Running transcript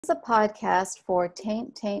This is a podcast for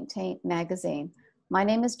Taint Taint Taint magazine. My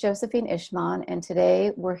name is Josephine Ishmon, and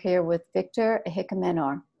today we're here with Victor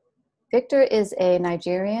Ehikhamenor. Victor is a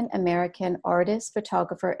Nigerian-American artist,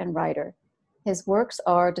 photographer, and writer. His works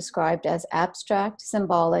are described as abstract,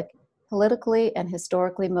 symbolic, politically, and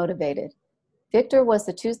historically motivated. Victor was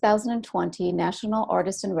the 2020 National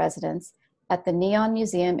Artist in Residence at the Neon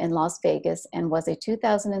Museum in Las Vegas and was a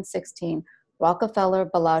 2016 Rockefeller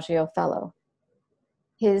Bellagio Fellow.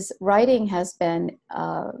 His writing has been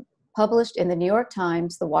published in the New York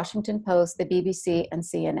Times, the Washington Post, the BBC, and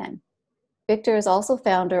CNN. Victor is also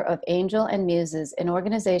founder of Angel and Muses, an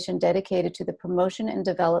organization dedicated to the promotion and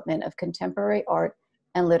development of contemporary art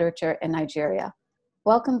and literature in Nigeria.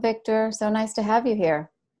 Welcome, Victor. So nice to have you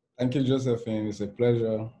here. Thank you, Josephine. It's a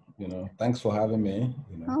pleasure. Thanks for having me.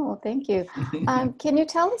 Oh, thank you. Can you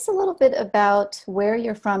tell us a little bit about where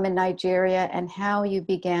you're from in Nigeria and how you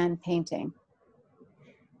began painting?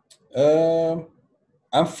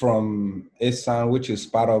 I'm from Esan, which is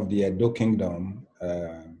part of the Edo Kingdom,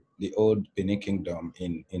 the old Benin Kingdom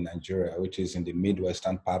in Nigeria, which is in the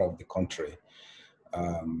Midwestern part of the country.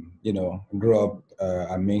 Grew up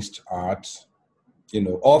amidst art,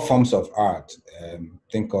 all forms of art.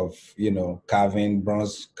 Think of, carving,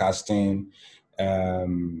 bronze casting,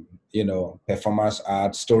 performance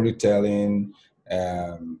art, storytelling,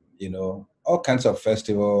 all kinds of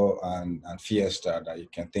festival and fiesta that you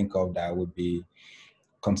can think of that would be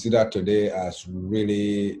considered today as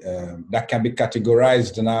really, that can be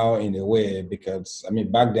categorized now in a way, because,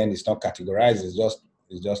 back then it's not categorized, it's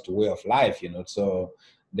just a way of life, So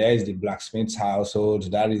there is the blacksmith's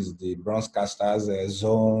household, that is the bronze casters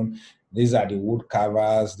zone. These are the wood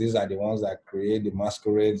carvers. These are the ones that create the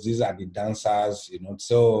masquerades. These are the dancers,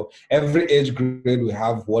 So every age grade, we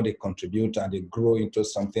have what they contribute and they grow into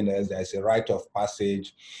something else. There's a rite of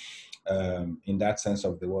passage in that sense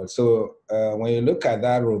of the word. So when you look at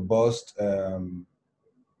that robust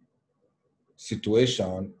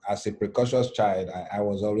situation, as a precocious child, I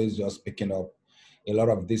was always just picking up a lot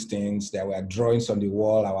of these things. There were drawings on the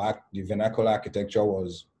wall. The vernacular architecture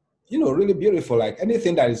was, really beautiful. Like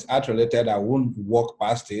anything that is art related, I wouldn't walk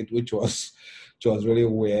past it, which was really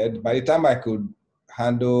weird. By the time I could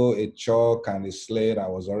handle a chalk and a slate, I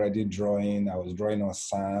was already drawing. I was drawing on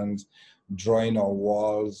sand, drawing on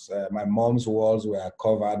walls. My mom's walls were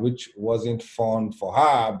covered, which wasn't fun for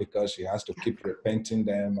her because she has to keep repainting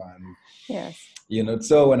them. And yes.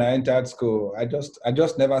 So when I entered school, I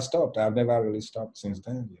just never stopped. I've never really stopped since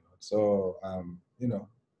then. So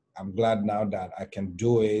I'm glad now that I can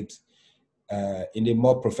do it in a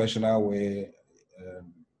more professional way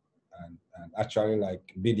and actually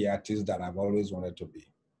like be the artist that I've always wanted to be.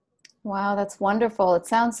 Wow, that's wonderful. It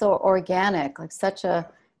sounds so organic, like such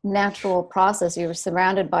a natural process. You were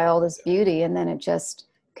surrounded by all this beauty and then it just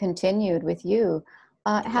continued with you.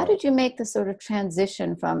 How did you make the sort of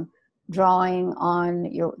transition from drawing on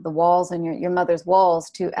the walls and your mother's walls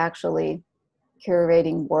to actually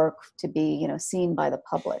curating work to be, seen by the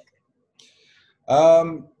public?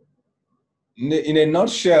 In a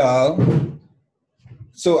nutshell,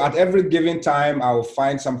 so at every given time, I will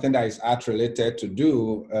find something that is art related to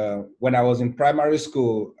do. When I was in primary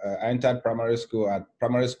school, I entered primary school.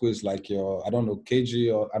 Primary school is like your, I don't know,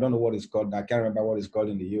 KG, or I don't know what it's called. I can't remember what it's called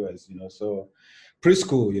in the US, so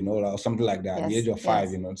preschool, or something like that, yes, at the age of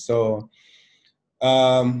 5, yes. So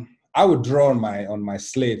I would draw on my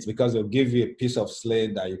slates because they'll give you a piece of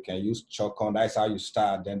slate that you can use chalk on. That's how you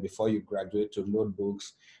start. Then before you graduate to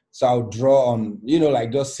notebooks. So I'll draw on,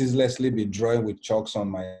 like just ceaselessly be drawing with chalks on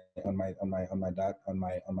my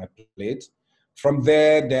plate. From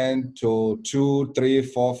there, then to 2, 3,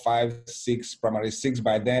 4, 5, 6, primary 6.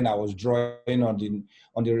 By then, I was drawing on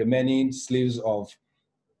the remaining sleeves of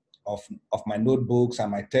my notebooks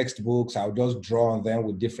and my textbooks. I'll just draw on them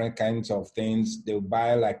with different kinds of things. They'll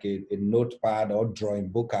buy like a notepad or drawing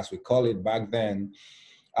book, as we call it back then.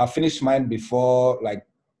 I'll finish mine before, like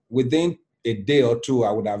within a day or two,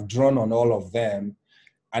 I would have drawn on all of them.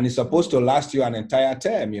 And it's supposed to last you an entire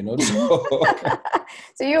term, So,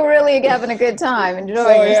 so you were really having a good time, enjoying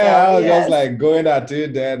yourself. Yeah, I was just like going at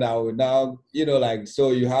it. Then I would now,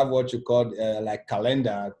 so you have what you call like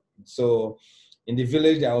calendar. So in the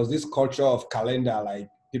village, there was this culture of calendar, like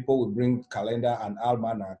people would bring calendar and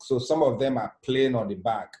almanac. So some of them are plain on the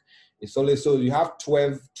back. It's only, so you have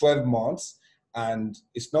 12 months. and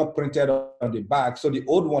it's not printed on the back. So the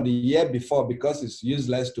old one, the year before, because it's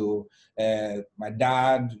useless to my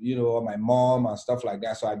dad, or my mom and stuff like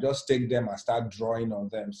that. So I just take them and start drawing on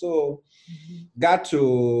them. So got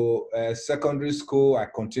to secondary school, I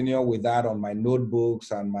continued with that on my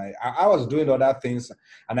notebooks and I was doing other things,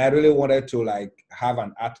 and I really wanted to like have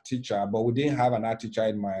an art teacher, but we didn't have an art teacher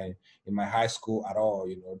in my high school at all,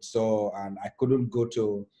 So, and I couldn't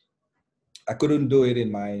do it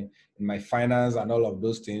in my finance and all of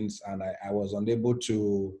those things, and I was unable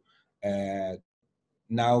to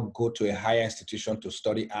now go to a higher institution to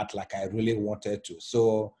study art like I really wanted to.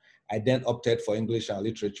 So I then opted for English and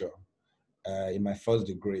literature in my first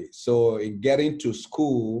degree. So in getting to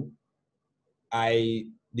school,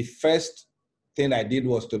 the first thing I did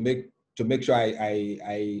was to make sure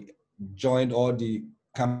I joined all the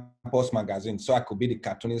campus magazines, so I could be the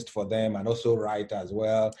cartoonist for them and also write as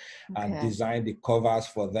well, and design the covers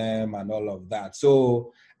for them and all of that.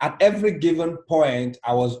 So at every given point,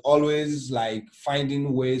 I was always like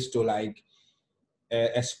finding ways to like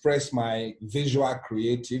express my visual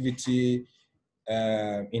creativity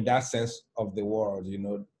in that sense of the word,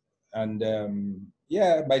 And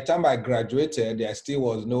by the time I graduated, there still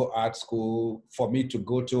was no art school for me to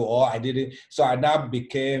go to, or I didn't. So I now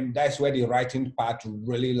that's where the writing part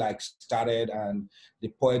really like started, and the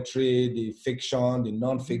poetry, the fiction, the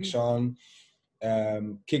non-fiction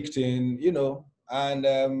kicked in,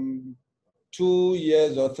 And 2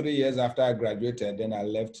 years or 3 years after I graduated, then I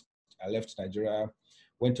left Nigeria,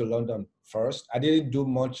 went to London first. I didn't do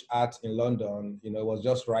much art in London, it was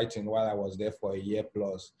just writing while I was there for a year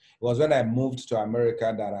plus. It was when I moved to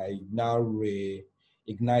America that I now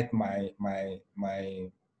reignite my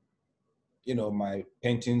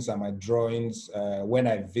paintings and my drawings when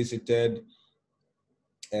I visited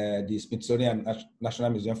the Smithsonian National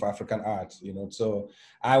Museum for African Art, So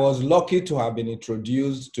I was lucky to have been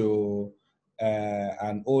introduced to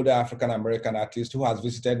an older African-American artist who has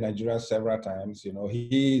visited Nigeria several times.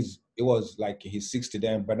 He was like he's 60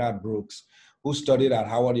 then, Bernard Brooks, who studied at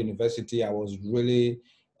Howard University. I was really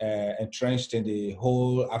entrenched in the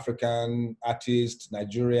whole African artists,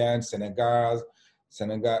 Nigerians, Senegal.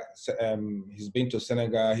 He's been to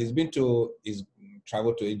Senegal. He's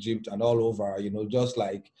traveled to Egypt and all over, just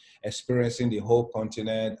like experiencing the whole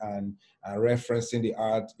continent and referencing the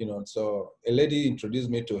art, So a lady introduced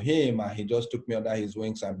me to him, and he just took me under his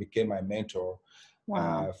wings and became my mentor.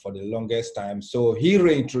 Wow. For the longest time. So he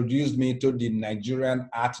reintroduced me to the Nigerian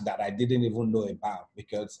art that I didn't even know about,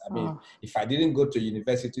 because I mean, if I didn't go to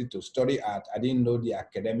university to study art, I didn't know the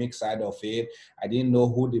academic side of it. I didn't know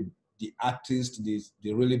who the artists,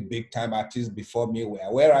 the really big time artists before me were,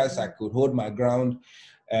 whereas I could hold my ground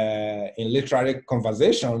in literary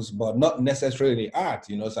conversations, but not necessarily in art,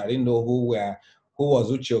 So I didn't know who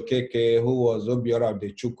was Uche Okeke, who was Obiora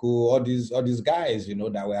Dechuku, all these guys,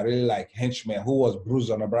 that were really like henchmen, who was Bruce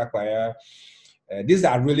Onabrakwaya. These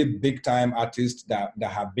are really big time artists that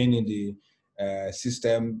have been in the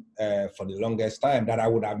system for the longest time, that I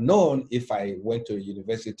would have known if I went to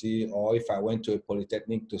university or if I went to a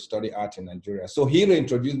polytechnic to study art in Nigeria. So he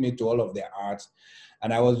introduced me to all of their arts,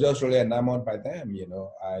 and I was just really enamored by them.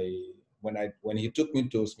 When he took me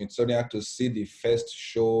to Smithsonian to see the first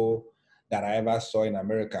show that I ever saw in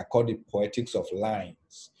America, called The Poetics of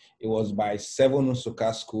Lines. It was by 7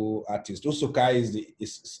 Nsukka school artists. Nsukka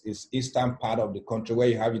is eastern part of the country, where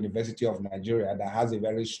you have University of Nigeria that has a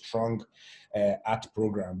very strong art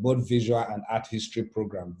program, both visual and art history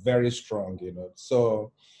program, very strong,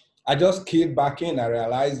 So I just keyed back in. I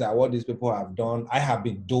realized that what these people have done, I have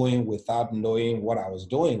been doing without knowing what I was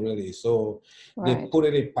doing, really. So they put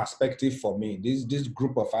it in perspective for me. This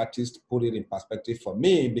group of artists put it in perspective for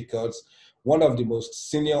me, because one of the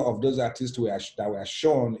most senior of those artists that were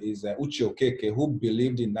shown is Uche Okeke, who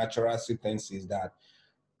believed in natural sentences, that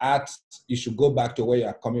art, you should go back to where you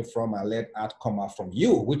are coming from and let art come out from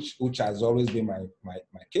you, which has always been my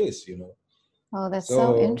case, Oh, that's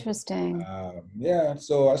so interesting.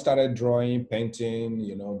 So I started drawing, painting,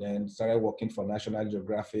 then started working for National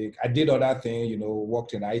Geographic. I did other things,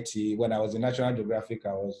 worked in IT. When I was in National Geographic,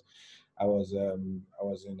 I was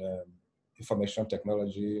in the information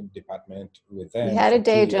technology department with them. You had a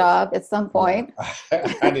day job at some point.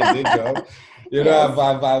 Yeah. I had a day job. Yes.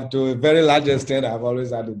 I've to a very large extent, I've always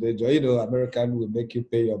had a day job. American will make you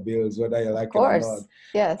pay your bills, whether you like it or not.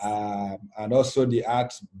 Yes. And also the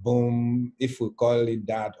art boom, if we call it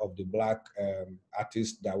that, of the Black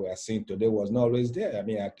artists that we are seeing today was not always there. I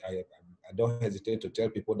mean, I don't hesitate to tell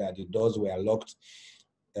people that the doors were locked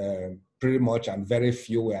pretty much, and very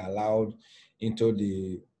few were allowed into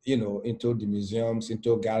the into the museums,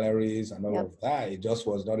 into galleries and all Yep. of that. It just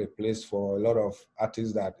was not a place for a lot of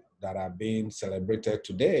artists that are being celebrated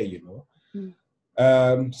today.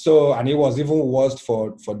 Mm. So, and it was even worse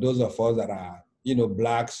for those of us that are,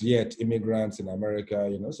 blacks yet immigrants in America,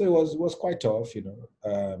 so it was quite tough,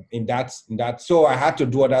 in that. So I had to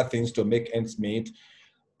do other things to make ends meet,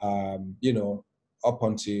 up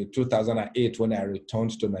until 2008 when I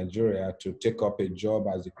returned to Nigeria to take up a job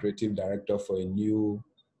as the creative director for a new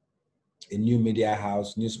media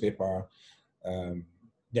house, newspaper. Um,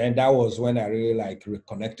 then that was when I really like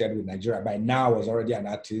reconnected with Nigeria. By now I was already an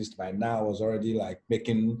artist. By now I was already like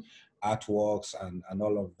making artworks and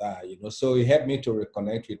all of that, So it helped me to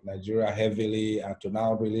reconnect with Nigeria heavily and to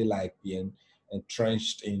now really like being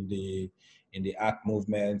entrenched in the art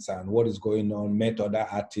movements and what is going on, met other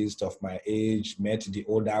artists of my age, met the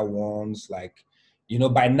older ones, like,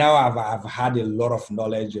 by now I've had a lot of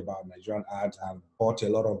knowledge about Nigerian art. I've bought a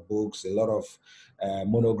lot of books, a lot of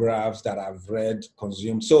monographs that I've read,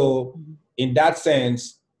 consumed. So in that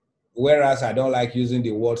sense, whereas I don't like using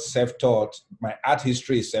the word self-taught, my art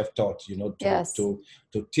history is self-taught, Yes. to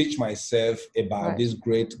teach myself about Right. these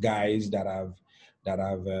great guys that have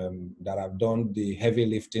done the heavy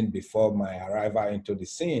lifting before my arrival into the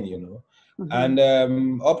scene, Mm-hmm.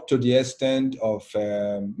 And up to the extent of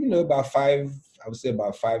about I would say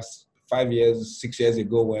about 5 years, 6 years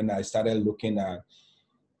ago, when I started looking at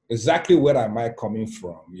exactly where am I coming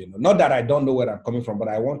from, not that I don't know where I'm coming from, but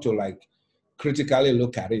I want to like critically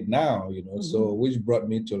look at it now, Mm-hmm. so which brought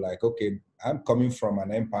me to like, okay, I'm coming from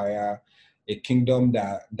an empire, a kingdom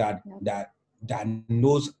that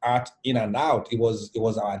knows art in and out. It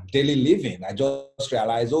was our daily living. I just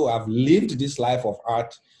realized, oh, I've lived this life of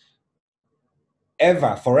art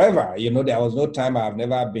forever. There was no time I've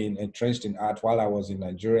never been entrenched in art while I was in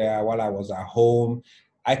Nigeria, while I was at home.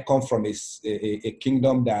 I come from a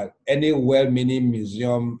kingdom that any well-meaning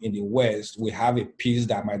museum in the West, we have a piece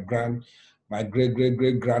that my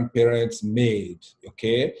great grandparents made.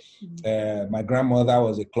 Okay, my grandmother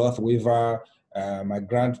was a cloth weaver. My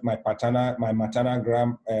maternal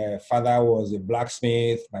grandfather was a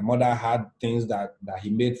blacksmith. My mother had things that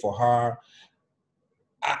he made for her.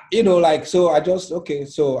 So I just, okay,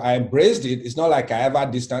 so I embraced it. It's not like I ever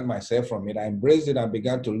distanced myself from it. I embraced it and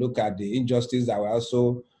began to look at the injustices that were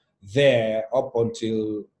also there up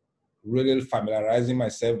until really familiarizing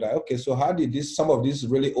myself that, okay, so how did some of this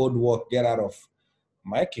really old work get out of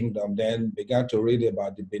my kingdom? Then began to read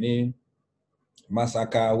about the Benin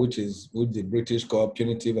massacre, which the British call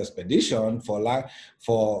punitive expedition,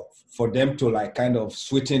 for them to like kind of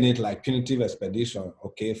sweeten it like punitive expedition.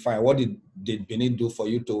 Okay, fine. What did Benin do for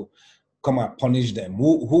you to come and punish them?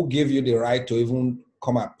 Who gave you the right to even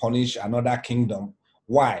come and punish another kingdom?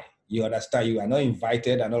 Why? You understand? You are not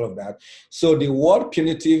invited and all of that. So the word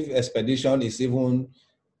punitive expedition is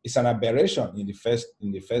it's an aberration in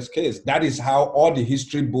the first case. That is how all the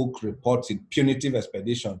history book reports it, punitive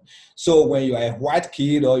expedition. So when you are a white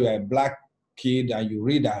kid or you are a black kid and you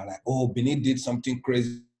read that, like, oh, Benin did something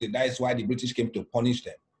crazy, that is why the British came to punish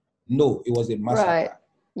them. No, it was a massacre. Right.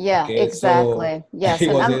 Yeah, Okay, exactly. so Yes. it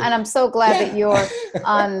And was I'm so glad that you're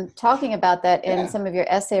yeah. talking about that in Yeah. some of your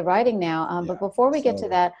essay writing now. But before we get to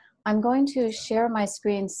that, I'm going to share my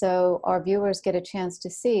screen so our viewers get a chance to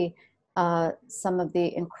see some of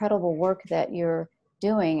the incredible work that you're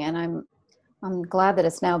doing. And I'm glad that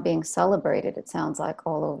it's now being celebrated, it sounds like,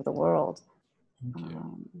 all over the world.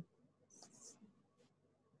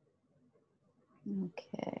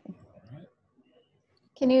 Okay.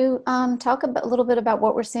 Can you talk a little bit about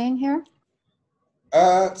what we're seeing here?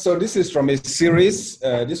 So this is from a series.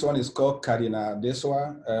 This one is called Cardinal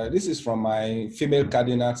Deswa. This is from my female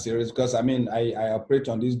cardinal series because I operate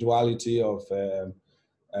on this duality of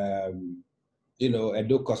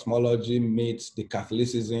Edo cosmology meets the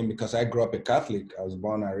Catholicism, because I grew up a Catholic. I was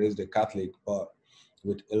born and raised a Catholic, but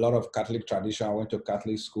with a lot of Catholic tradition. I went to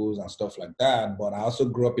Catholic schools and stuff like that. But I also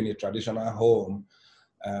grew up in a traditional home.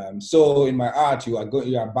 So in my art, you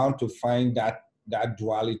are bound to find that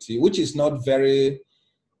duality, which is not a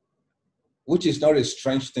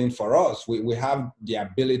strange thing for us. We have the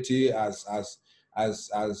ability as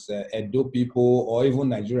Edo people or even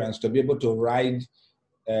Nigerians to be able to ride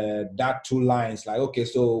that two lines. Like, okay,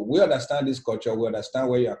 so we understand this culture, we understand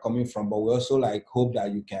where you are coming from, but we also like hope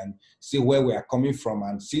that you can see where we are coming from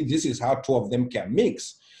and see this is how two of them can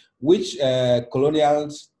mix, which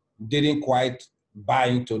colonials didn't quite buy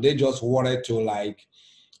into. They just wanted to like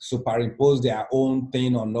superimpose their own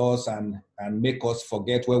thing on us and make us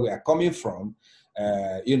forget where we are coming from.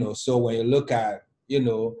 So when you look at,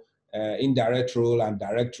 indirect rule and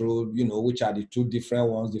direct rule, you know, which are the two different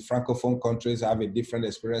ones. The Francophone countries have a different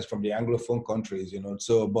experience from the Anglophone countries, you know.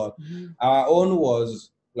 So, but our own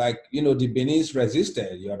was like, you know, the Beninese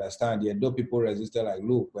resisted, you understand? The Edo people resisted, like,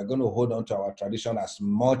 look, we're going to hold on to our tradition as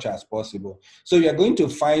much as possible. So you're going to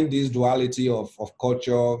find this duality of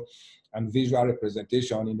culture and visual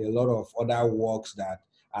representation in a lot of other works that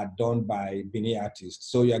are done by Benin artists.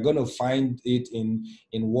 So you're going to find it in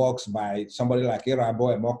works by somebody like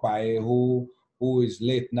Irabo Emokpae, who is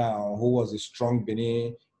late now, who was a strong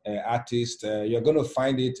Benin artist. You're going to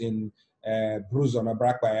find it in Bruce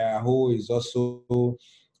Onabrakpaya, who is also,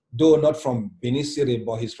 though not from Benin City,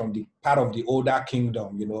 but he's from the part of the older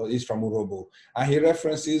kingdom, you know, he's from Urobo. And he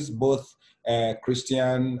references both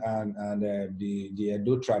Christian and the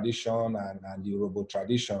Edo tradition and the Urobo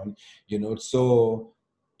tradition, you know. So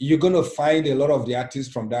you're going to find a lot of the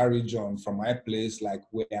artists from that region, from my place, like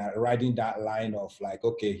we are riding that line of like,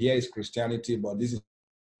 okay, here is Christianity, but this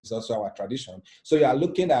is also our tradition. So you are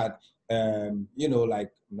looking at, you know,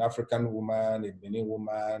 like an African woman, a Benin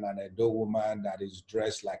woman, and a Edo woman that is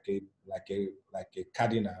dressed like a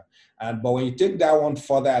cardinal. But when you take that one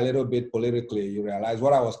further a little bit politically, you realize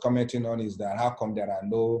what I was commenting on is that how come there are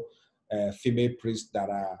no female priests that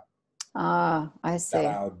are I see.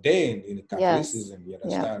 ordained in Catholicism, Yes. you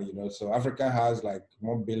understand? Yep. You know, so Africa has like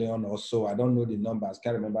 1 billion or so. I don't know the numbers,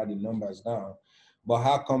 can't remember the numbers now. But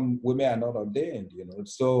how come women are not ordained, you know?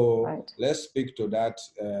 So Right. let's speak to that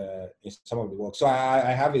in some of the work. So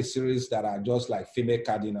I have a series that are just like female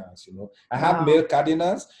cardinals, you know. I have male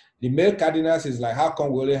cardinals. The male cardinals is like, how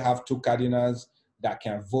come we only have 2 cardinals that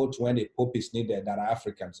can vote when the Pope is needed that are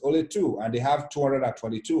Africans? Only 2, and they have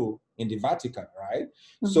 222 in the Vatican, right?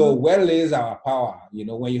 So where lays our power? You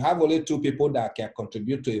know, when you have only 2 people that can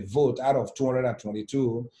contribute to a vote out of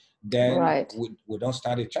 222, then we don't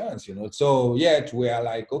stand a chance, you know. So yet we are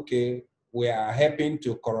like, okay, we are helping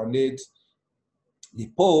to coronate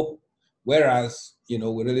the Pope, whereas, you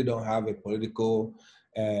know, we really don't have a political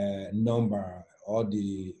number or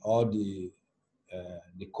the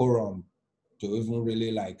quorum to even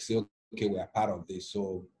really like say, okay, we are part of this.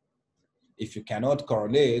 So if you cannot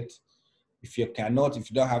coronate, if you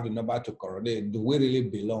don't have the number to coronate, do we really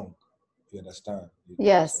belong? You understand?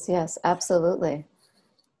 Yes, yes, absolutely.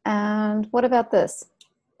 And what about this?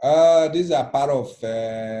 These are part of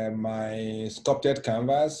my sculpted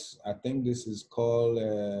canvas. I think this is called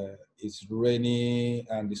It's Rainy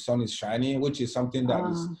and the Sun is Shining, which is something that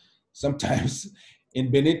is sometimes in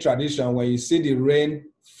Benin tradition, when you see the rain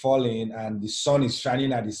falling and the sun is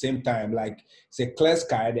shining at the same time, like it's a clear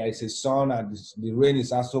sky, there is a sun and the rain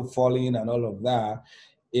is also falling and all of that,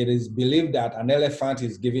 it is believed that an elephant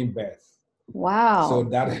is giving birth. Wow. So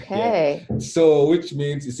that, okay. Yeah. So which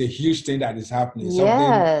means it's a huge thing that is happening.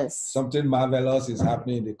 Yes. Something marvelous is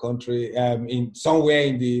happening in the country, in somewhere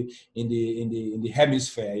in the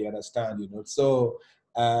hemisphere. You understand? You know. So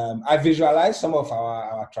I visualize some of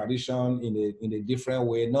our tradition in a different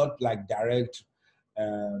way, not like direct,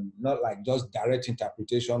 not like just direct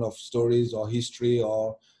interpretation of stories or history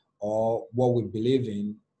or what we believe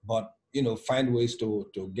in, but you know, find ways to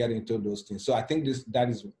get into those things. So I think that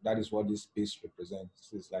is what this piece represents.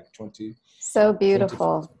 This is like 20. So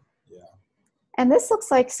beautiful. 20, yeah. And this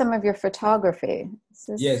looks like some of your photography.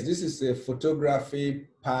 Yes, this is a photography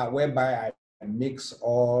part whereby I mix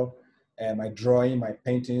all my drawing, my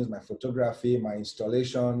paintings, my photography, my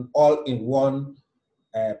installation, all in one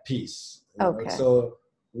piece. Okay. So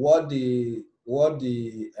what the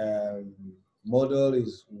model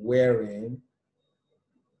is wearing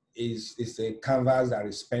is a canvas that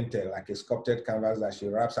is painted, like a sculpted canvas that she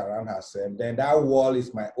wraps around herself. Then that wall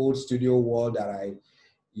is my old studio wall that I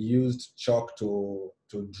used chalk to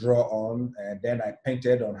draw on, and then I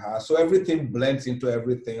painted on her. So everything blends into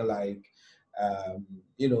everything, like,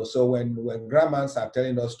 you know, so when grandmas are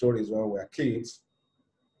telling us stories when we were kids,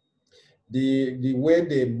 the way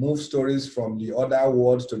they move stories from the other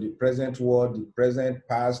world to the present world, the present,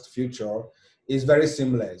 past, future, is very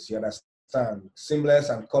seamless. You understand? Seamless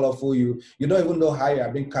and colorful. You don't even know how you are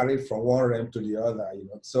being carried from one realm to the other. You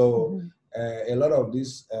know, so a lot of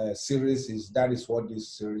this series that is what this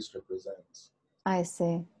series represents. I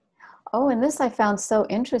see. Oh, and this I found so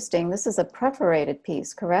interesting. This is a perforated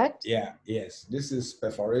piece, correct? Yeah. Yes. This is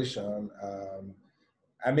perforation.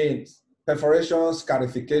 I mean, perforation,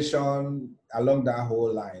 scarification along that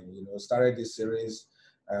whole line. You know, started this series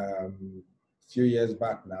few years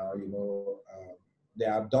back now. You know. They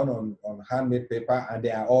are done on handmade paper, and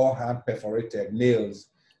they are all hand perforated nails.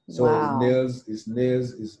 So nails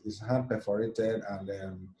is hand perforated, and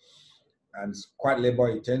it's quite labor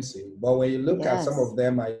intensive. But when you look at some of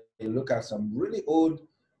them, you look at some really old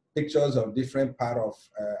pictures of different part of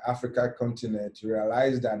Africa continent, you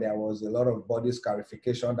realize that there was a lot of body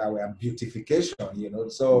scarification that were beautification,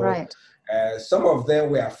 So Right. some of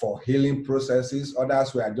them were for healing processes,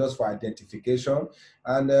 others were just for identification.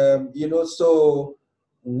 And, so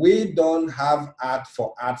we don't have art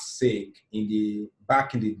for art's sake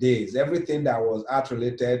back in the days. Everything that was art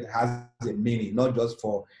related has a meaning, not just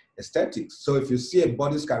for aesthetics. So if you see a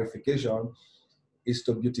body scarification, it's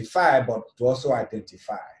to beautify, but to also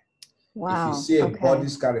identify. If you Wow. see a Okay. body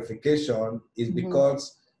scarification, it's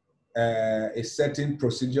because a certain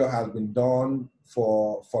procedure has been done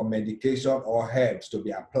for medication or herbs to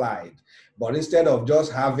be applied. But instead of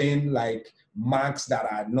just having like marks that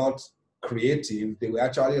are not creative, they will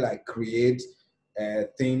actually like create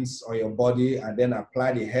things on your body and then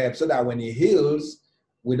apply the herb so that when it heals,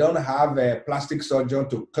 we don't have a plastic surgeon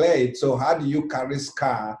to clear it. So how do you carry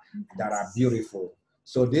scars that are beautiful?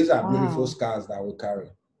 So these are beautiful scars that we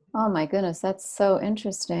carry. Oh my goodness, that's so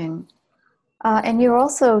interesting. And you're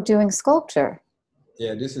also doing sculpture.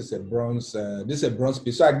 Yeah, this is a bronze. This is a bronze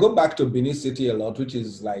piece. So I go back to Benin City a lot, which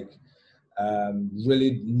is like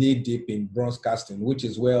really knee deep in bronze casting, which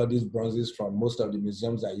is where all these bronzes from most of the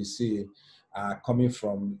museums that you see are coming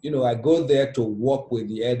from. I go there to work with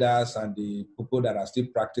the elders and the people that are still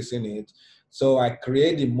practicing it. So I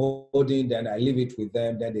create the molding, then I leave it with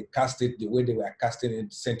them, then they cast it the way they were casting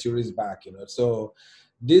it centuries back. So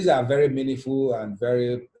these are very meaningful and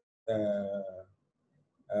very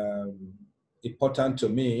important to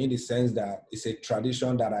me in the sense that it's a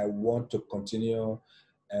tradition that I want to continue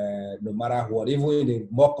no matter what, even in a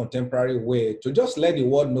more contemporary way, to just let the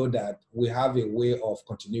world know that we have a way of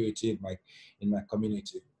continuity in my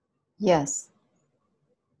community. Yes.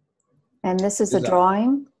 And this is a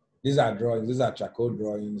drawing? These are drawings. These are charcoal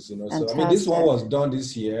drawings, Fantastic. So, I mean, this one was done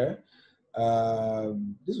this year.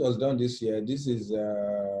 This was done this year. This is...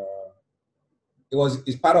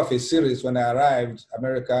 it's part of a series when I arrived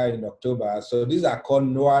America in October. So these are called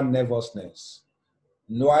Noir Nervousness.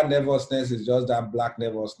 Noir nervousness is just that black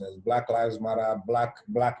nervousness. Black Lives Matter,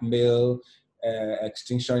 black male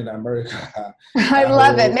extinction in America. I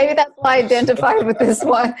love it. Maybe that's why I identified with this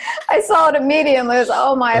one. I saw it immediately. I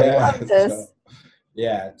love this.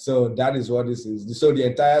 So that is what this is. So the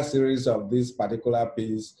entire series of this particular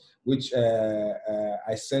piece, which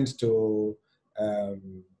I sent to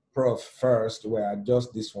Prof first, were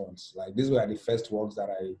just these ones. Like these were the first ones that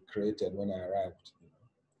I created when I arrived.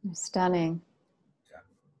 Stunning.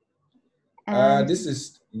 This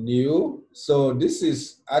is new. So this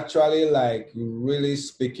is actually like really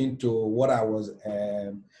speaking to what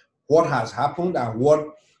what has happened and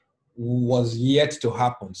what was yet to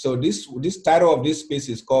happen. So this title of this piece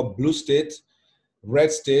is called Blue State,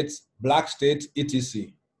 Red State, Black State,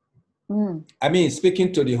 etc. I mean,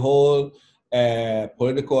 speaking to the whole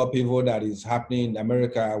political upheaval that is happening in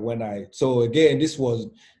America so again,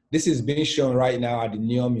 this is being shown right now at the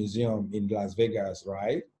Neon Museum in Las Vegas,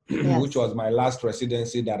 right? Yes. Which was my last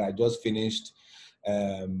residency that I just finished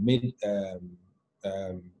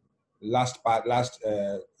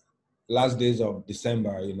last days of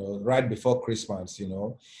December, right before Christmas,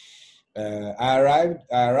 I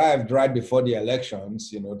arrived right before the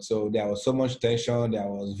elections, so there was so much tension, there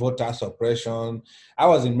was voter suppression. I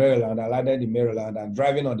was in Maryland, I landed in Maryland, and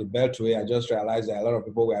driving on the Beltway, I just realized that a lot of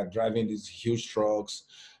people were driving these huge trucks,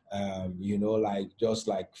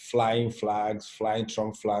 like flying flags, flying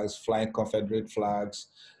Trump flags, flying Confederate flags,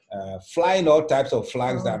 flying all types of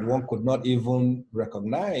flags that one could not even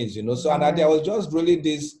recognize, So and there was just really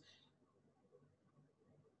this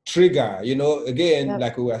trigger, again,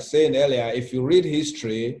 like we were saying earlier, if you read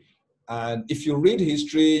history,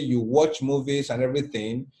 you watch movies and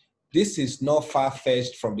everything, this is not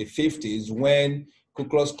far-fetched from the 50s when Ku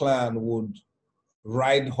Klux Klan would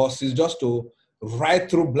ride horses just to ride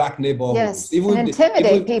through black neighborhoods. Yes, and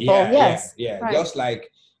intimidate people, yes. Yeah, right. Just like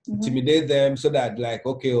intimidate them so that like,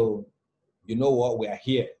 okay, you know what, we are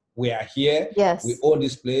here. Yes. We own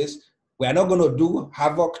this place. We are not going to do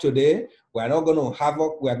havoc today. We're not going to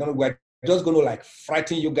havoc. We're just going to like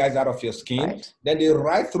frighten you guys out of your skin. Right. Then they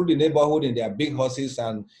ride through the neighborhood in their big horses.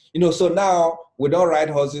 And, so now we don't ride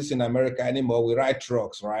horses in America anymore. We ride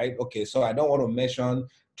trucks, right? Okay, so I don't want to mention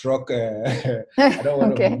truck, I don't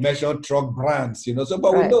want to mention truck brands, So,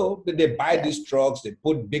 but we know that they buy these trucks, they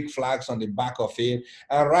put big flags on the back of it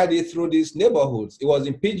and ride it through these neighborhoods. It was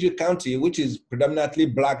in PG County, which is predominantly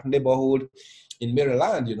black neighborhood in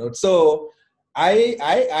Maryland, So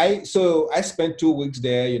so I spent 2 weeks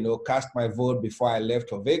there, cast my vote before I left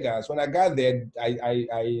for Vegas. When I got there,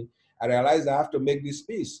 I I realized I have to make this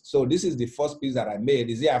piece. So this is the first piece that I made.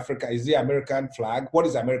 Is it Africa? Is it American flag? What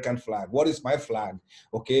is American flag? What is my flag?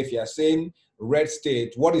 Okay, if you're saying red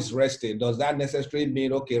state, what is red state? Does that necessarily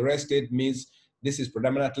mean, okay, red state means this is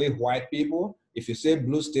predominantly white people? If you say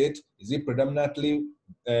blue state, is it predominantly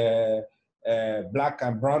black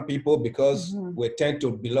and brown people because we tend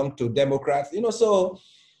to belong to Democrats? So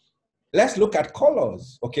let's look at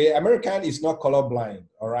colors, okay? American is not colorblind,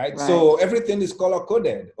 all right? So everything is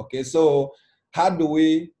color-coded, okay? So how do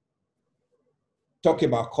we talk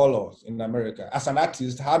about colors in America? As an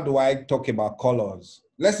artist, how do I talk about colors?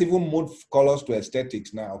 Let's even move colors to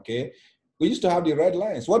aesthetics now, okay? We used to have the red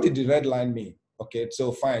lines. What did the red line mean? Okay,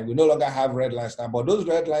 so fine, we no longer have red lines now, but those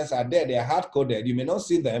red lines are there, they are hard-coded. You may not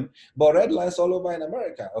see them, but red lines all over in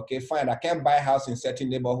America. Okay, fine, I can't buy a house in certain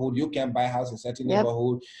neighborhood, you can't buy a house in certain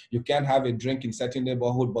neighborhood, you can't have a drink in certain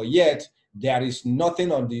neighborhood, but yet there is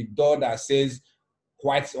nothing on the door that says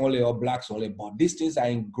whites only or blacks only, but these things are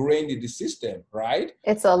ingrained in the system, right?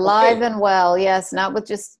 It's alive and well, yes, not with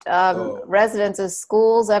just residences,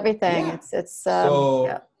 schools, everything. Yeah. It's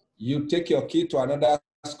you take your kid to another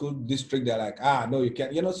school district, they're like, no, you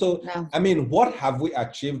can't, so no. I mean, what have we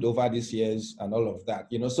achieved over these years and all of that,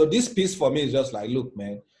 so this piece for me is just like, look,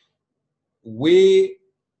 man, we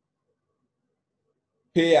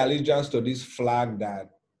pay allegiance to this flag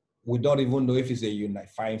that we don't even know if it's a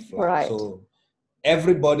unifying flag. So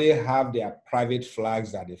everybody have their private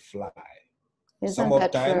flags that they fly. Isn't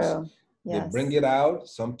that true? They bring it out,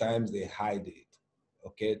 sometimes they hide it.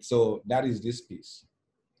 Okay, so that is this piece.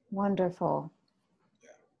 Wonderful.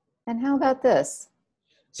 And how about this?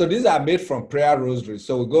 So these are made from prayer rosary.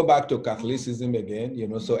 So we go back to Catholicism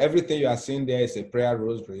again, so everything you are seeing there is a prayer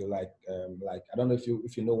rosary. Like I don't know if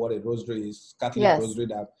you know what a rosary is, Catholic rosary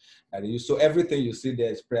that I use. So everything you see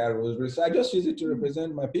there is prayer rosary. So I just use it to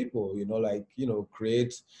represent my people,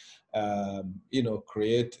 create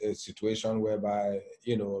create a situation whereby,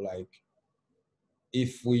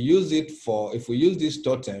 if we use this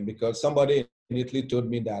totem, because somebody in Italy told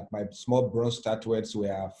me that my small bronze statuettes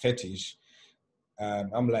were fetish.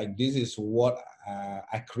 I'm like, this is what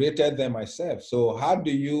I created them myself. So how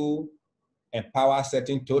do you empower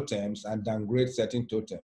certain totems and downgrade certain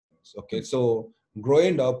totems? Okay, so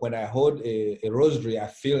growing up, when I hold a rosary, I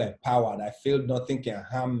feel empowered. I feel nothing can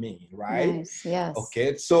harm me, right? Nice, yes.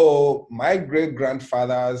 Okay, so my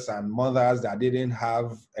great-grandfathers and mothers that didn't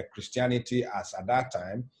have a Christianity as at that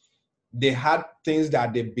time, they had things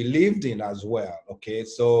that they believed in as well. Okay,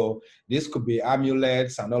 so this could be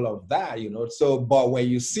amulets and all of that, So, but when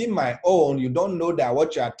you see my own, you don't know that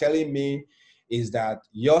what you are telling me is that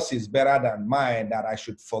yours is better than mine, that I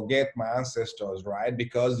should forget my ancestors, right?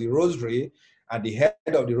 Because the rosary, and the head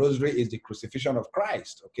of the rosary is the crucifixion of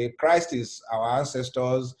Christ. Okay, Christ is our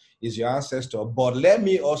ancestors, is your ancestor. But let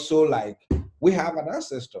me also, we have an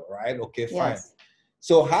ancestor, right? Okay, fine. Yes.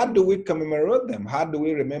 So how do we commemorate them? How do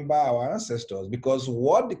we remember our ancestors? Because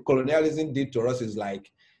what the colonialism did to us is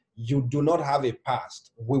you do not have a past.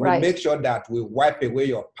 We will make sure that we wipe away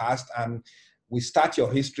your past and we start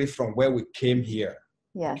your history from where we came here.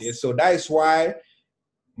 Yes. Okay, so that is why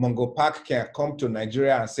Mungo Park can come to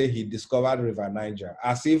Nigeria and say he discovered River Niger,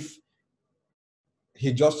 as if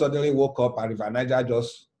he just suddenly woke up and River Niger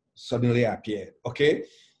just suddenly appeared. Okay,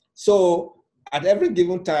 so at every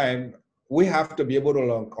given time, we have to be able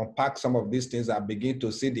to unpack some of these things and begin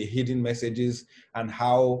to see the hidden messages and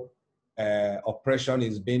how oppression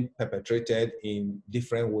is being perpetrated in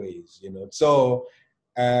different ways, So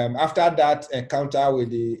after that encounter with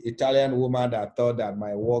the Italian woman that thought that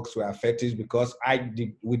my works were fetish because I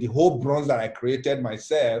did, with the whole bronze that I created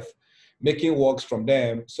myself, making works from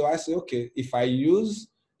them. So I said, okay, if I use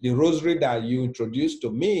the rosary that you introduced to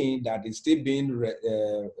me, that is still being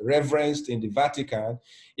reverenced in the Vatican,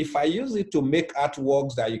 if I use it to make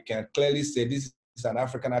artworks that you can clearly say, this is an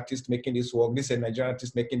African artist making this work, this is a Nigerian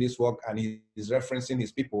artist making this work, and he's referencing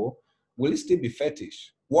his people, will it still be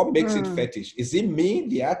fetish? What makes it fetish? Is it me,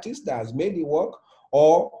 the artist, that has made the work,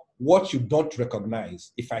 or what you don't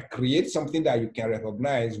recognize? If I create something that you can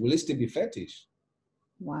recognize, will it still be fetish?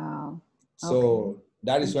 Wow. So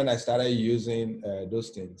that is when I started using those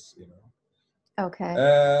things,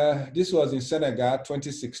 Okay. This was in Senegal,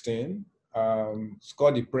 2016. It's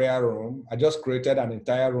called the prayer room. I just created an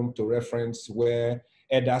entire room to reference where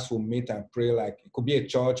elders will meet and pray. Like, it could be a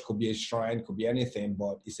church, could be a shrine, could be anything,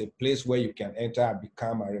 but it's a place where you can enter and be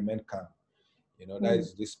calm and remain calm. That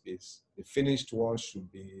is this piece. The finished one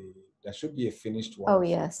there should be a finished one. Oh,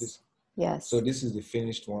 yes. Yes. So this is the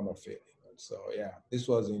finished one of it. So yeah, this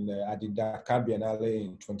was at the Dakar Biennale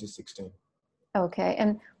in 2016. Okay.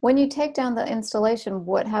 And when you take down the installation,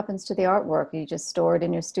 what happens to the artwork? You just store it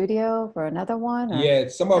in your studio for another one, or? Yeah,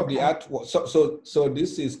 some of the Okay. art. So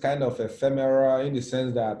this is kind of ephemera in the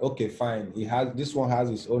sense that okay, fine. It has this one has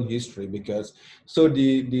its own history because so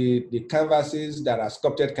the canvases that are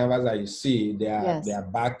sculpted canvas that you see, they Yes. are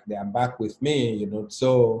back with me.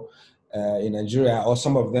 So in Nigeria, or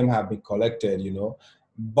some of them have been collected.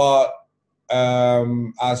 But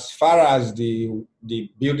as far as the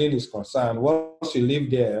building is concerned, once you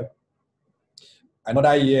live there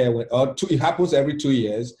another year or two, it happens every 2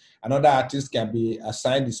 years, another artist can be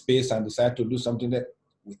assigned the space and decide to do something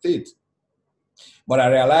with it. But I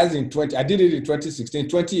realized I did it in 2016,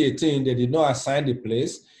 2018, they did not assign the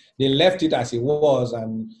place. They left it as it was,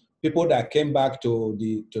 and people that came back to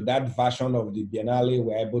that version of the Biennale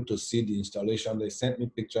were able to see the installation. They sent me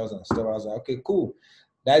pictures and stuff. I was like, okay, cool.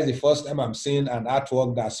 That is the first time I'm seeing an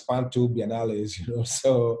artwork that spanned two Biennales,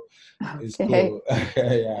 so it's Okay. cool.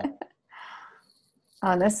 Yeah.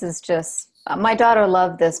 Oh, this is just, my daughter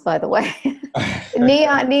loved this, by the way.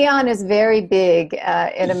 Neon is very big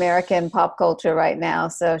in American pop culture right now.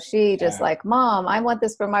 So she just Yeah. like, Mom, I want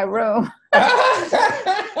this for my room.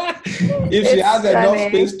 If she It's has enough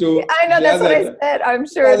space stunning. I know, that's what I said. I'm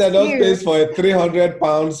she sure has it's enough space huge. for a 300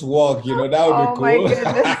 pounds walk, that would be Oh my cool.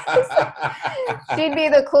 goodness. She'd be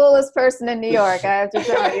the coolest person in New York, I have to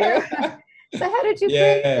tell you. So how did you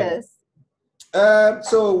create Yeah. this?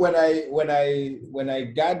 So when I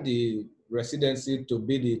got the residency to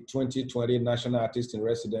be the 2020 National Artist in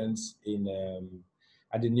Residence in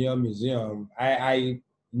at the Neon Museum, I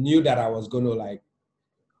knew that I was going to like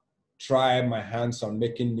try my hands on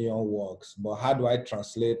making neon works, but how do I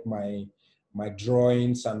translate my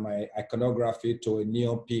drawings and my iconography to a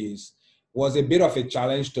neon piece was a bit of a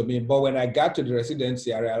challenge to me. But when I got to the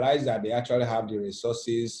residency, I realized that they actually have the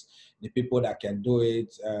resources, the people that can do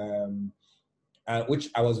it, and which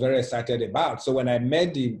I was very excited about. So when I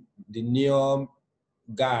met the neon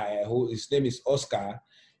guy, who his name is Oscar,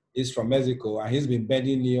 he's from Mexico, and he's been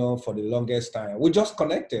bending neon for the longest time. We just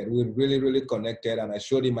connected. We really, really connected, and I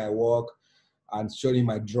showed him my work and showed him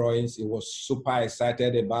my drawings. He was super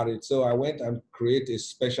excited about it. So I went and created a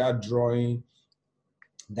special drawing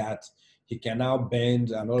that he can now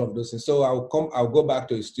bend and all of those things. So I'll go back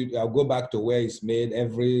to his studio, I'll go back to where it's made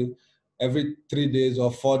every 3 days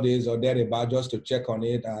or 4 days or thereabout just to check on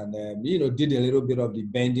it, and did a little bit of the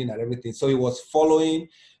bending and everything. So he was following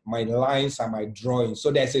my lines and my drawing.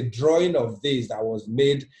 So there's a drawing of this that was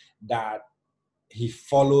made that he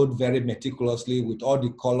followed very meticulously with all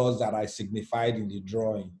the colors that I signified in the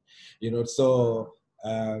drawing. So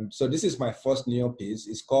this is my first neon piece.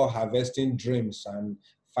 It's called Harvesting Dreams and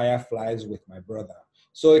Fireflies with My Brother.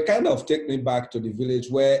 So it kind of takes me back to the village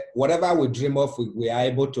where whatever we dream of, we are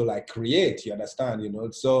able to like create, you understand,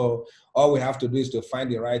 So all we have to do is to find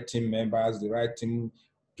the right team members, the right team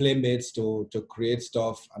playmates to create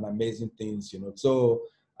stuff and amazing things, So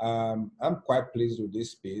I'm quite pleased with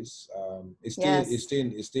this piece. Yes, It's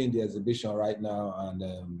still in the exhibition right now, and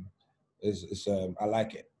I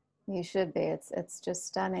like it. you should be. It's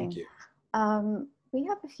just Thank stunning. you. We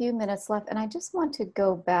have a few minutes left, and I just want to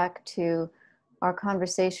go back to our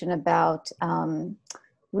conversation about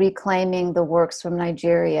reclaiming the works from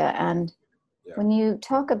Nigeria. And Yeah. when you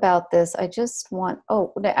talk about this, I just want,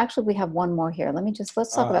 actually, we have one more here.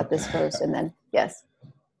 Let's talk about Okay. this first, and then, yes.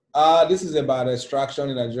 This is about extraction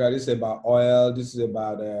in Nigeria. This is about oil. This is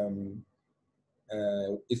about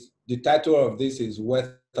it's the title of this is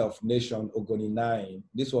Wealth of Nation Ogoni 9.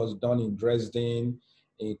 This was done in Dresden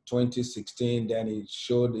in 2016. Then it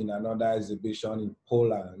showed in another exhibition in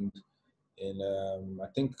Poland in I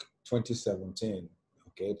think 2017.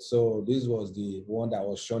 Okay, so this was the one that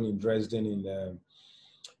was shown in Dresden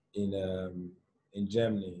in um, in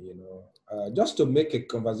Germany. Just to make a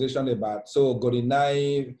conversation about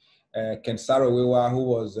Godinai Kensaro Wewa, who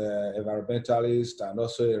was an environmentalist and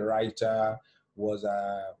also a writer, was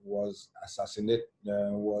assassinated.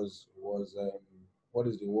 What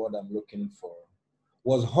is the word I'm looking for?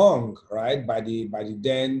 Was hung right by the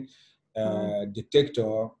then Oh,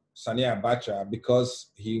 dictator Sani Abacha because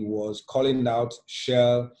he was calling out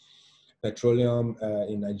Shell petroleum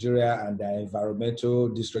in Nigeria and the environmental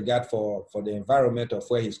disregard for the environment of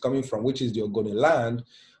where he's coming from, which is the Ogoni land,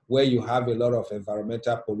 where you have a lot of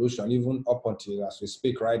environmental pollution. Even up until as we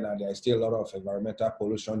speak right now, there is still a lot of environmental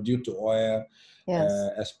pollution due to oil yes.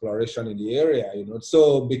 exploration in the area.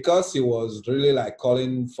 So because he was really like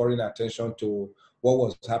calling foreign attention to what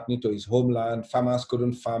was happening to his homeland, farmers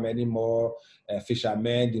couldn't farm anymore,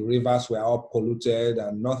 fishermen, the rivers were all polluted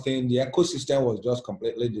and nothing, the ecosystem was just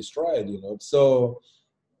completely destroyed. So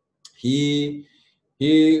he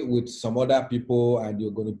he with some other people and the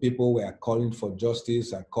Ogoni people were calling for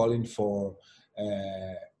justice and calling uh,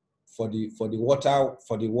 for the water,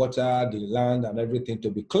 the land, and everything to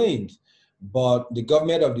be cleaned. But the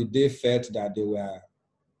government of the day felt that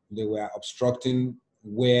they were obstructing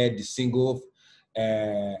where the single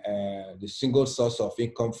source of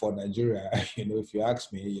income for Nigeria, if you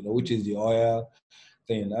ask me, which is the oil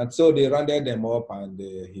thing. And so they rounded them up, and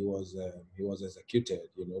he was executed.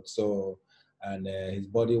 So. And his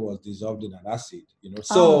body was dissolved in an acid, Oh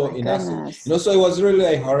So my in acid, goodness. so it was really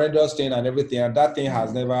a horrendous thing and everything. And that thing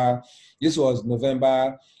has Mm. never. This was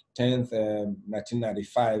November 10th,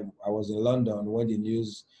 1995. I was in London when the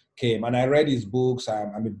news came, and I read his books.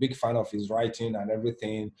 I'm a big fan of his writing and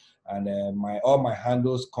everything. And all my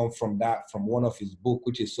handles come from one of his book,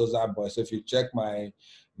 which is Soza Boy. So if you check my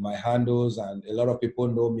handles, and a lot of people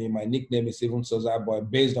know me, my nickname is even Soza Boy,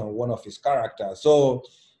 based on one of his characters. So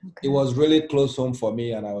it Okay. was really close home for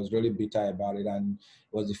me, and I was really bitter about it. And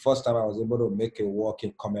it was the first time I was able to make a walk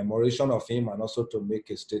in commemoration of him, and also to make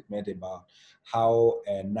a statement about how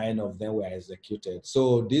 9 of them were executed.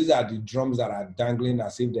 So these are the drums that are dangling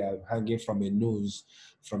as if they are hanging from a noose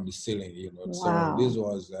from the ceiling. So this Wow.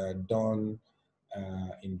 was done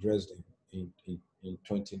in Dresden in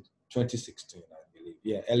 2016, I believe.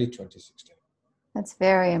 Yeah, early 2016. That's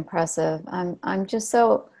very impressive. I'm just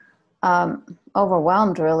so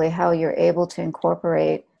overwhelmed, really, how you're able to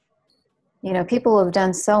incorporate, people who have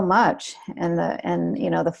done so much in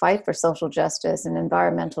the fight for social justice and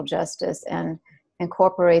environmental justice, and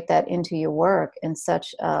incorporate that into your work in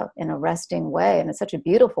such an arresting way, and in such a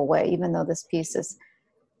beautiful way. Even though this piece is,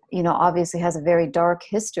 obviously has a very dark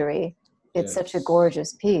history, it's such a Yes.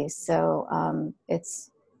 gorgeous piece. So it's,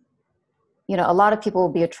 a lot of people will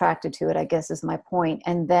be attracted to it, I guess, is my point,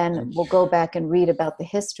 and then Thank we'll you. go back and read about the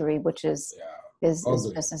history, which is Yeah. is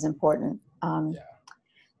Ugly. just as important. Yeah.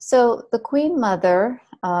 So the Queen Mother,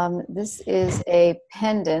 this is a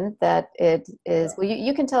pendant that it is, Yeah. well,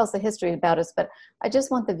 you can tell us the history about us, but I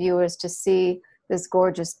just want the viewers to see this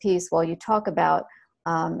gorgeous piece while you talk about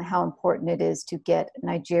how important it is to get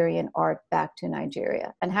Nigerian art back to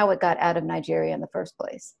Nigeria, and how it got out of Nigeria in the first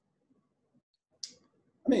place.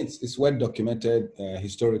 I mean, it's well documented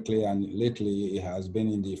historically, and lately it has been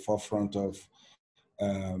in the forefront of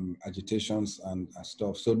agitations and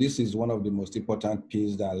stuff. So this is one of the most important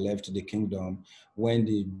pieces that left the kingdom when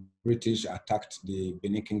the British attacked the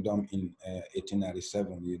Benin Kingdom in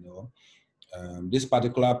 1897. This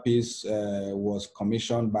particular piece was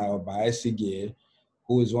commissioned by Oba Esige,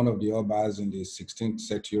 who is one of the Obas in the 16th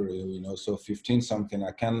century. So 15 something.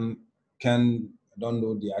 I don't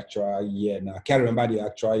know the actual year now. I can't remember the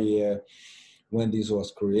actual year when this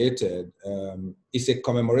was created. It's a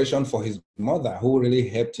commemoration for his mother, who really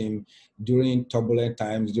helped him during turbulent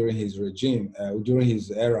times during his regime, during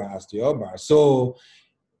his era as the Oba. So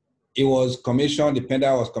it was commissioned, the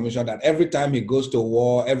pendant was commissioned that every time he goes to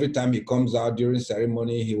war, every time he comes out during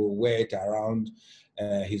ceremony, he will wear it around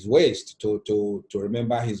his waist to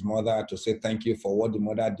remember his mother, to say thank you for what the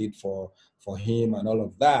mother did for him and all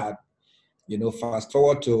of that. Fast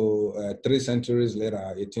forward to 3 centuries later,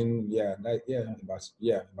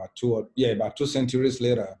 about 2 centuries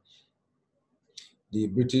later, the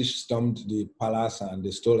British stormed the palace and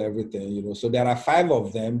they stole everything. So there are 5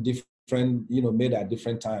 of them, different, made at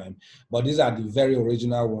different time, but these are the very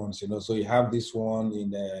original ones. So you have this one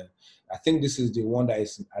I think this is the one that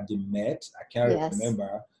is at the Met. I can't Yes.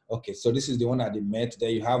 remember. Okay, so this is the one at the Met. There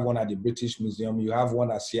you have one at the British Museum. You have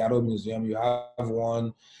one at Seattle Museum. You have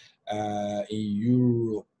one in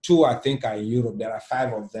Europe. 2, I think, are in Europe. There are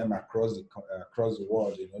 5 of them across the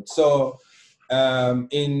world. So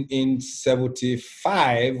in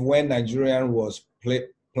 75, when Nigerian was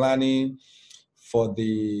planning for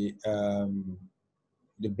the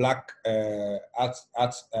Black Arts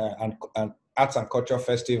and Culture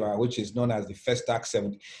Festival, which is known as the Festac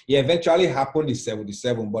 70. It eventually happened in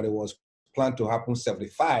 77, but it was planned to happen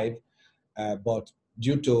 75. But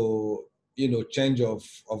due to change of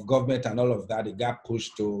government and all of that, it got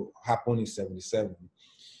pushed to happen in 77.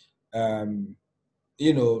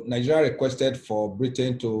 Nigeria requested for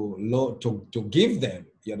Britain to give them,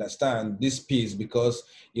 you understand, this piece, because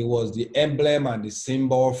it was the emblem and the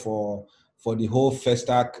symbol for the whole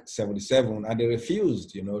Festac 77, and they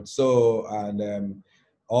refused, So, and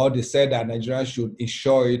or they said that Nigeria should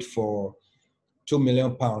insure it for £2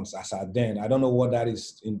 million as at then. I don't know what that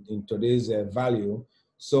is in today's value.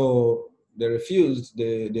 So they refused.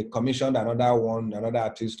 They commissioned another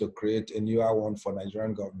artist to create a newer one for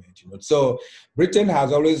Nigerian government. So Britain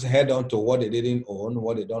has always held on to what they didn't own,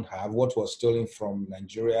 what they don't have, what was stolen from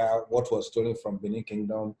Nigeria, what was stolen from Benin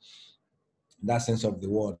Kingdom, that sense of the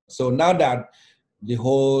word. So now that the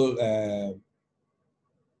whole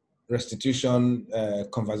restitution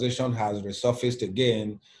conversation has resurfaced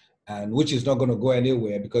again, and which is not going to go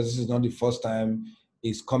anywhere because this is not the first time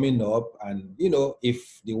it's coming up. And, you know,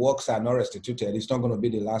 if the works are not restituted, it's not going to be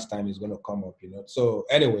the last time it's going to come up, you know. So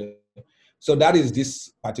anyway, so that is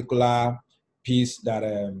this particular piece that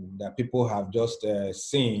that people have just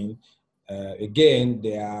seen. Again,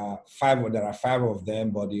 there are five of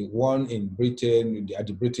them, but the one in Britain at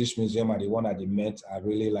the British Museum and the one at the Met are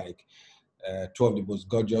really like two of the most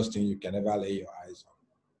gorgeous things you can ever lay your eyes on.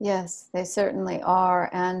 Yes, they certainly are.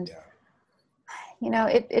 And, Yeah. you know,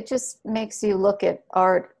 it just makes you look at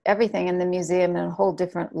art, everything in the museum in a whole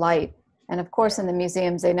different light. And of course, in the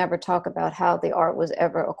museums, they never talk about how the art was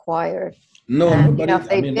ever acquired. No, And, you know, nobody,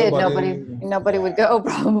 if I they mean, did, nobody, nobody would yeah, go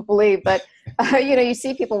probably. But, you know, you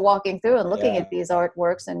see people walking through and looking yeah, at these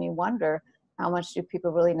artworks and you wonder, how much do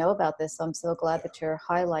people really know about this? So I'm so glad that you're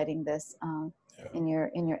highlighting this yeah, in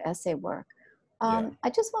your essay work. yeah. I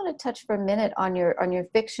just want to touch for a minute on your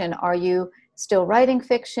fiction. Are you still writing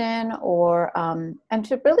fiction, or and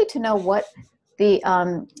to really to know what the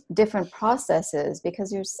different processes,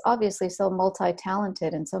 because you're obviously so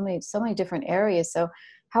multi-talented in so many different areas. So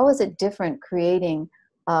how is it different creating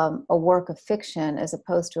a work of fiction as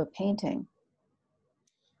opposed to a painting?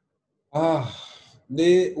 Ah,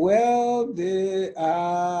 they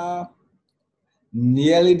are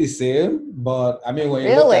nearly the same, but I mean, when you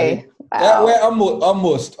look at Really? it, yeah, Wow. well,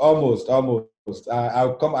 almost. I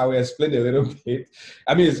will explain a little bit.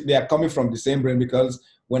 I mean, they are coming from the same brain because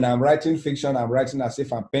when I'm writing fiction, I'm writing as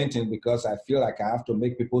if I'm painting because I feel like I have to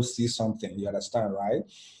make people see something. You understand, right?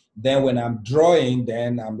 Then when I'm drawing,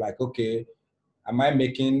 then I'm like, okay, am I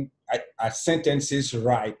making sentences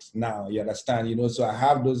right now? You understand? You know, so I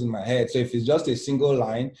have those in my head. So if it's just a single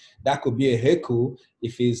line, that could be a haiku.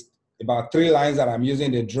 If it's about 3 lines that I'm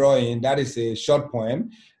using the drawing, that is a short poem.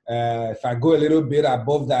 If I go a little bit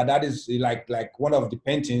above that, that is like one of the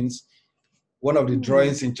paintings, one of the Hmm.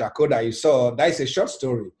 drawings in charcoal that you saw. That is a short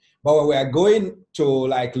story. But when we are going to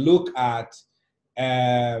like look at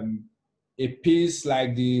um, a piece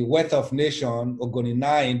like the Wealth of Nation, Ogoni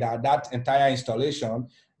 9, that entire installation,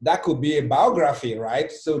 that could be a biography,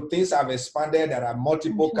 right? So things have expanded. There are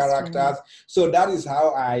multiple Interesting. characters. So that is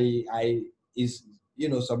how I is, you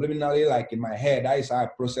know, subliminally, like in my head, that is how I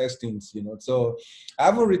process things, you know. So I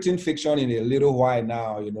haven't written fiction in a little while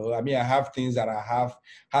now, you know. I mean, I have things that I have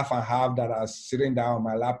half and half that are sitting down on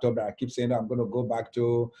my laptop that I keep saying that I'm going to go back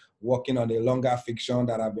to working on a longer fiction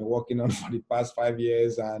that I've been working on for the past 5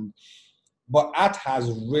 years. But art has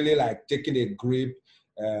really like taken a grip.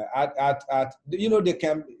 Art, you know,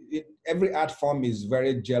 every art form is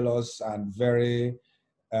very jealous and very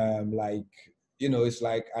like, you know, it's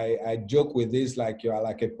like I joke with this, like you are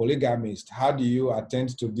like a polygamist. How do you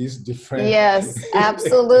attend to these different Yes,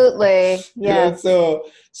 absolutely. you know, Yes,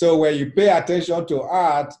 so when you pay attention to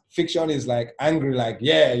art, fiction is like angry, like,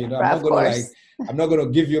 yeah, you know, of course. I'm not gonna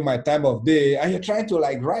give you my time of day. And you're trying to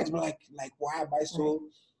like write, but like why am I Right. so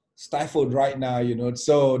stifled right now, you know?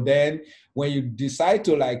 So then when you decide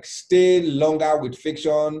to like stay longer with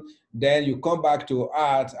fiction, then you come back to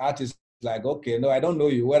art is like, okay, no, I don't know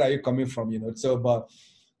you. Where are you coming from? You know, so but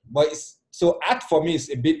so art for me is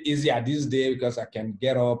a bit easier these days because I can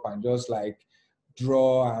get up and just like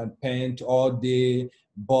draw and paint all day.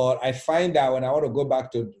 But I find that when I want to go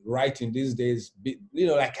back to writing these days, you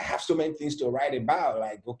know, like I have so many things to write about,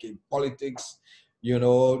 like, okay, politics, you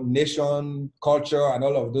know, nation, culture, and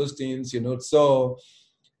all of those things, you know. So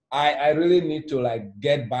I really need to like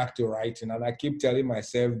get back to writing. And I keep telling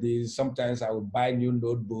myself this. Sometimes I will buy new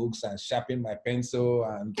notebooks and sharpen my pencil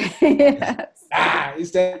and Yes.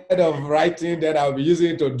 instead of writing, then I'll be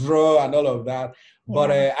using it to draw and all of that. But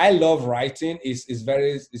Yeah. I love writing. It's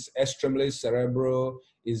extremely cerebral.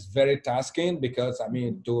 It's very tasking because I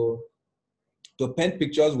mean Mhm. to paint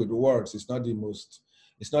pictures with words is not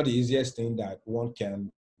it's not the easiest thing that one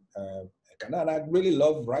can. And I really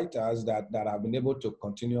love writers that have been able to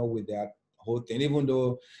continue with that whole thing, even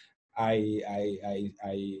though I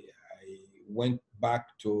went back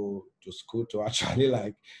to school to actually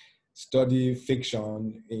like study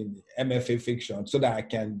fiction in MFA fiction so that I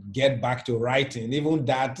can get back to writing. Even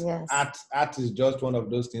that Yes. art is just one of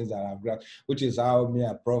those things that I've got, which is how me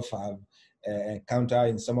and Prof have encounter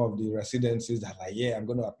in some of the residencies that like, yeah, I'm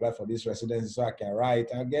going to apply for this residency so I can write.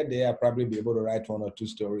 I'll get there, I'll probably be able to write 1 or 2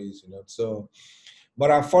 stories, you know. So, but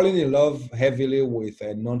I'm falling in love heavily with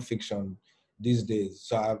nonfiction these days.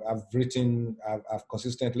 So I've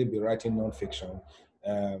consistently been writing nonfiction,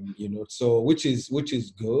 you know, so which is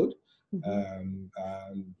good. Mhm.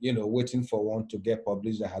 you know, waiting for one to get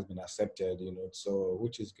published that has been accepted, you know, so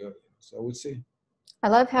which is good. So we'll see. I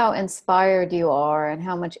love how inspired you are and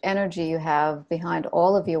how much energy you have behind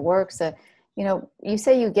all of your work. So, you know, you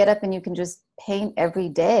say you get up and you can just paint every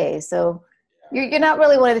day. So you're not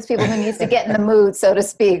really one of those people who needs to get in the mood, so to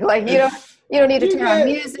speak. Like you don't need to turn on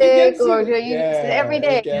You get music or to, you just every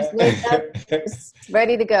yeah, day just wake up okay. just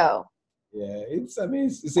ready to go. Yeah, I mean,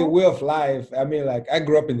 it's a way of life. I mean, like I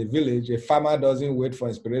grew up in the village. A farmer doesn't wait for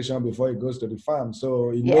inspiration before he goes to the farm.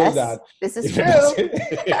 So he knows Yes, that this is if it doesn't,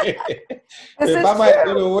 true. This the is farmer,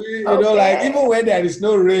 true. like Okay. even when there is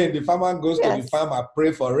no rain, the farmer goes to the Yes. farm and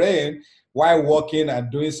pray for rain while working and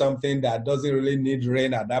doing something that doesn't really need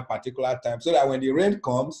rain at that particular time. So that when the rain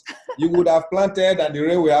comes, you would have planted and the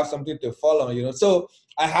rain will have something to fall on, you know. So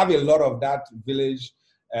I have a lot of that village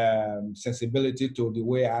sensibility to the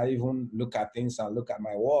way I even look at things and look at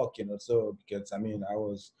my work, you know. So because I mean, I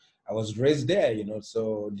was raised there, you know.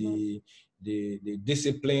 So the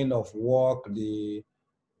discipline of work, the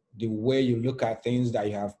way you look at things that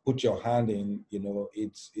you have put your hand in, you know,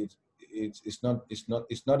 it's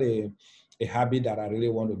not a habit that I really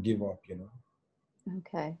want to give up, you know.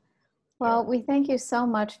 Okay. Yeah. Well, we thank you so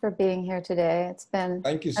much for being here today. It's been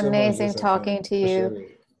Thank you so much, amazing Josephine. talking to you.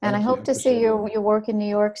 Appreciate it. And I Thank you. hope to see Appreciate it. your work in New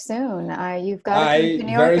York soon. You've got to come to I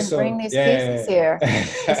New York very and bring soon. these pieces Yeah. here.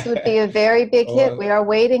 This would be a very big hit. We Oh, are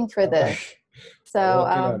waiting for I'm, this. I'm So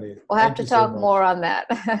working on it. we'll have Thank to you so talk much. more on that.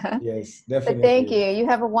 Yes, But thank definitely. you. You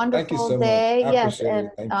have a Thank you wonderful so much. day. I Yes, appreciate and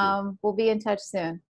it. Thank you. we'll be in touch soon.